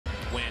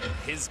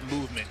his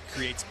movement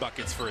creates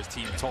buckets for his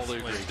teammates. Totally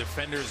agree. When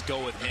defenders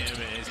go with him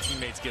and his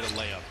teammates get a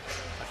layup.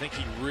 I think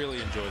he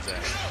really enjoys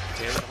that.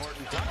 Talen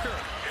Horton-Tucker.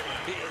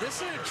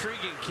 This is an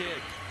intriguing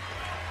kid.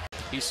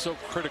 He's so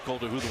critical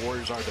to who the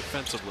Warriors are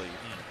defensively.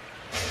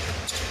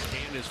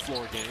 And his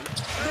floor game.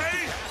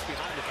 Hey! Pass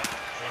behind the back.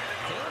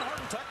 Talen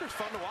Horton-Tucker's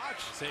fun to watch.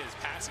 I say his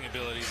passing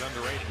ability is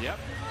underrated. Yep.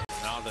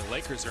 Now the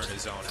Lakers are in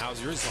his zone.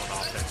 How's your zone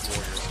offense,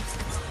 Warriors?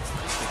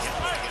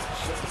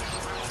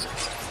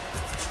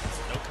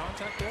 No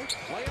contact there?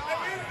 Lay on.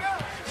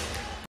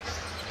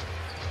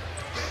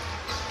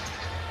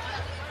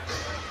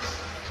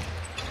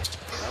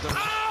 Another.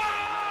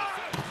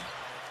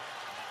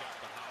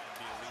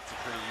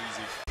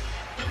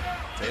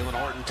 Talen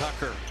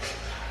Horton-Tucker.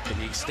 Can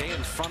he stay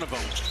in front of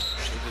him?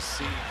 We just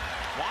see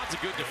Wad's a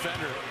good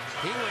defender.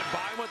 He went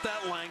by him with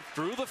that length,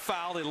 threw the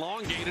foul,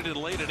 elongated and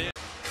laid it in.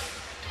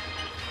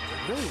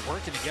 They're really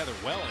working together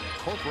well and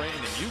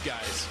incorporating the new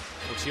guys.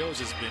 Ochio's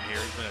has been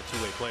here. He's been a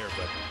two-way player,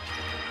 but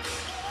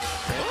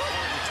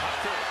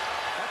Horton-Tucker.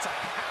 That's a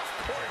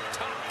half-court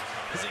top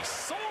as he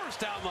soars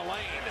down the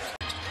lane.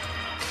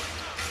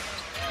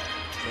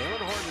 Talen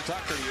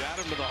Horton-Tucker, you add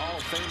him to the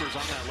Hall of Famers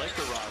on that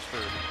Laker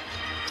roster.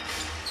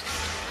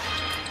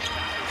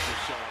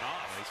 Showing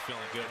off. He's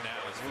feeling good now.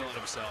 He's feeling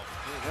himself.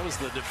 That was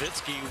the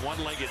Nowitzki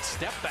one-legged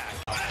step back.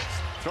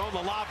 Throwing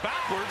the lob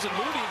backwards, and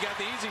Moody got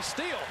the easy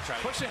steal.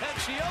 Push ahead,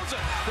 Chioza.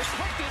 The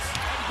quickness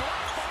and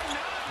blocked by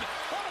none.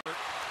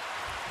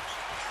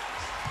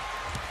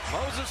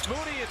 Moses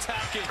Moody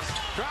attacking.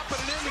 Dropping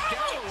it into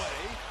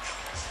Galloway.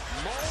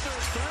 Mulder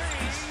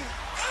three.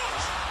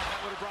 That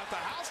would have brought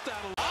the house down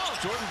a little. Oh,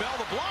 Jordan Bell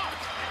the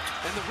block.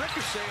 And the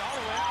ricochet all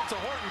the way out to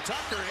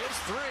Horton-Tucker. His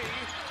three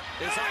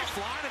is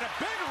offline, and a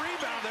big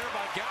rebound there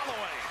by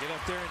Galloway. Get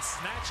up there and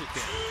snatch it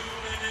then.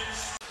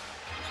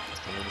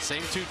 And the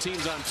same two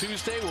teams on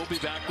Tuesday. We'll be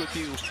back with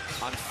you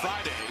on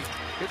Friday.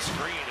 Good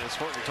screen as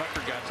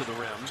Horton-Tucker got to the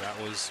rim. That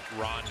was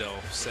Rondo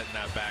setting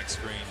that back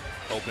screen,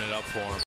 opening it up for him.